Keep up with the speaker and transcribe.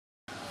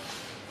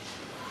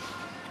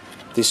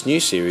This new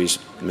series,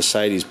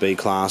 Mercedes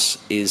B-Class,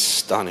 is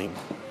stunning.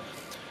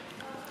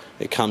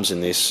 It comes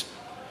in this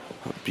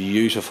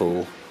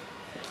beautiful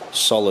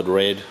solid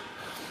red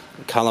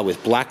colour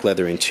with black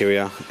leather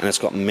interior, and it's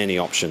got many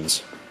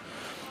options.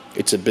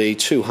 It's a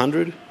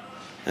B200 and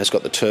it's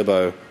got the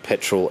turbo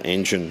petrol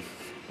engine.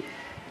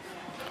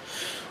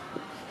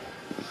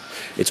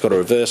 It's got a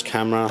reverse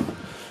camera,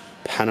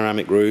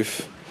 panoramic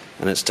roof,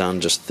 and it's done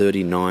just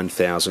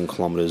 39,000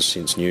 kilometres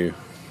since new.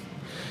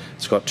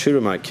 It's got 2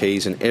 remote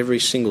keys, and every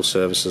single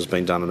service has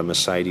been done at a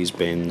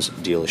Mercedes-Benz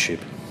dealership.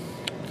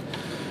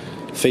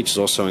 Features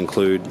also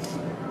include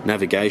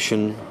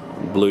navigation,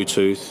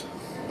 Bluetooth,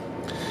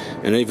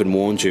 and even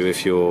warns you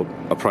if you're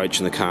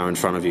approaching the car in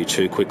front of you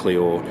too quickly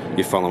or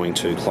you're following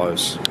too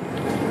close.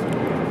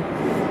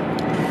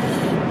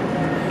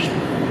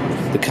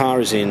 The car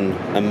is in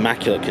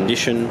immaculate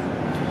condition,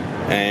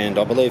 and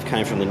I believe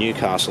came from the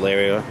Newcastle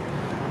area,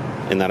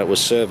 in that it was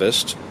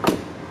serviced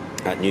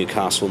at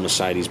Newcastle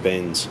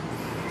Mercedes-Benz.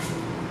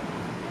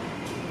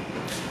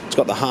 It's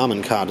got the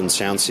Harman Kardon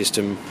sound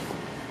system,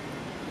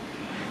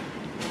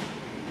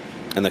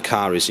 and the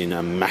car is in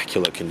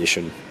immaculate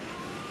condition.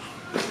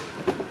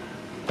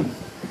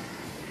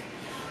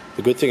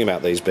 The good thing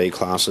about these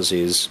B-Classes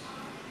is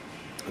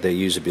their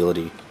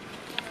usability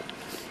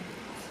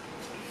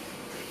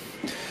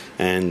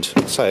and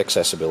say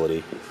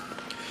accessibility.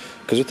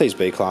 Because with these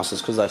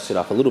B-Classes, because they sit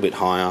up a little bit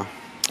higher,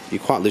 you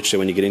quite literally,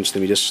 when you get into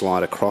them, you just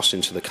slide across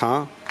into the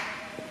car,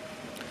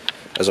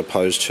 as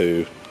opposed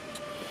to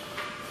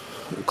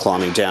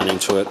climbing down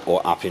into it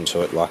or up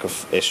into it like a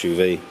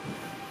SUV.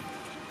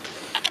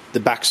 The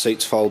back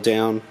seats fold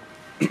down.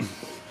 It's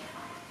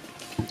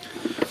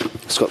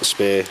got the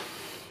spare.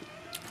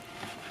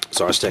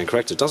 Sorry, I stand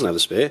corrected. It doesn't have the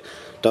spare. It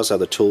does have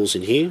the tools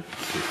in here.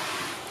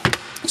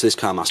 So this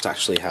car must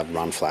actually have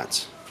run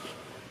flats.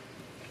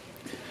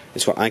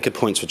 It's got anchor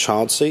points for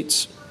child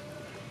seats.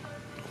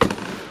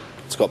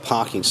 It's got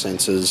parking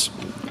sensors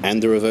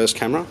and the reverse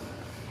camera.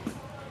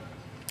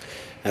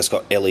 And it's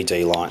got LED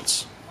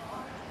lights.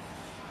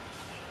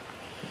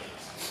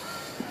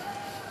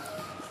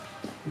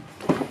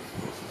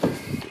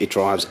 It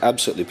drives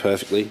absolutely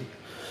perfectly.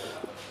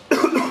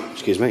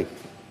 Excuse me.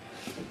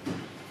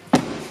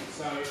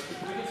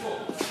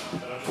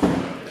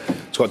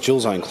 It's got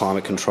dual zone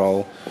climate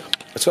control.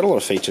 It's got a lot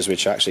of features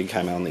which actually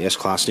came out on the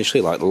S-Class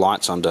initially, like the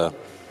lights under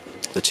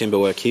the timber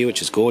work here,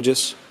 which is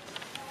gorgeous.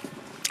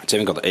 It's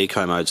even got the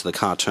eco mode, so the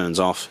car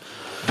turns off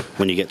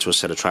when you get to a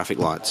set of traffic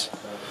lights.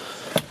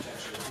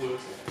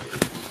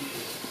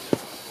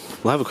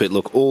 We'll have a quick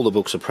look. All the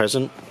books are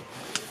present.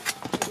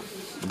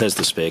 There's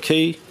the spare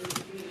key.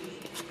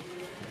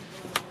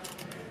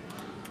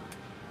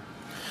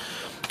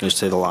 You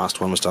see the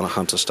last one was done at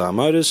Hunter Star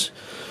Motors,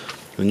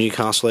 the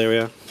Newcastle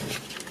area,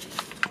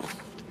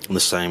 and the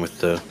same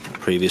with the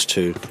previous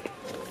 2.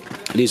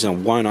 It is a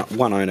one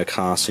owner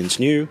car since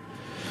new,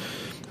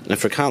 and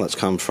for a car that's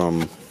come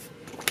from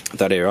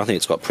that area, I think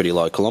it's got pretty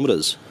low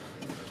kilometres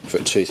for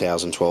a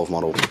 2012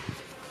 model.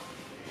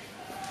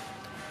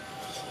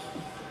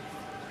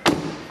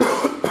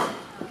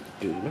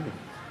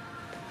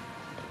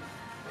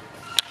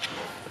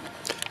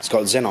 It's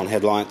got xenon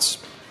headlights,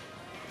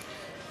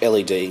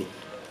 LED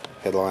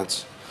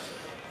headlights,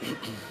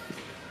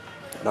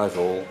 and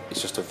overall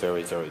it's just a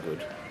very, very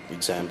good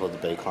example of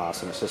the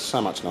B-Class, and it's just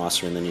so much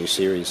nicer in the new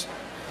series.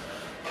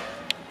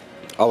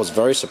 I was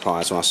very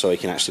surprised when I saw you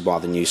can actually buy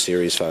the new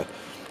series for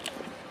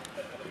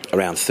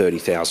around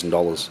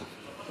 $30,000.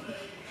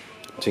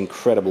 It's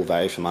incredible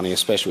value for money,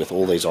 especially with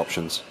all these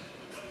options.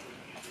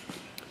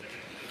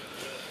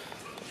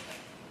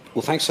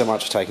 Well, thanks so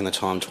much for taking the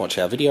time to watch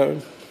our video.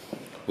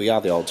 We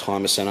are the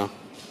Oldtimer Centre.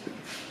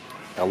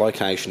 Our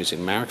location is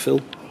in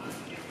Marrickville,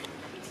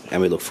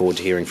 and we look forward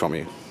to hearing from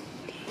you.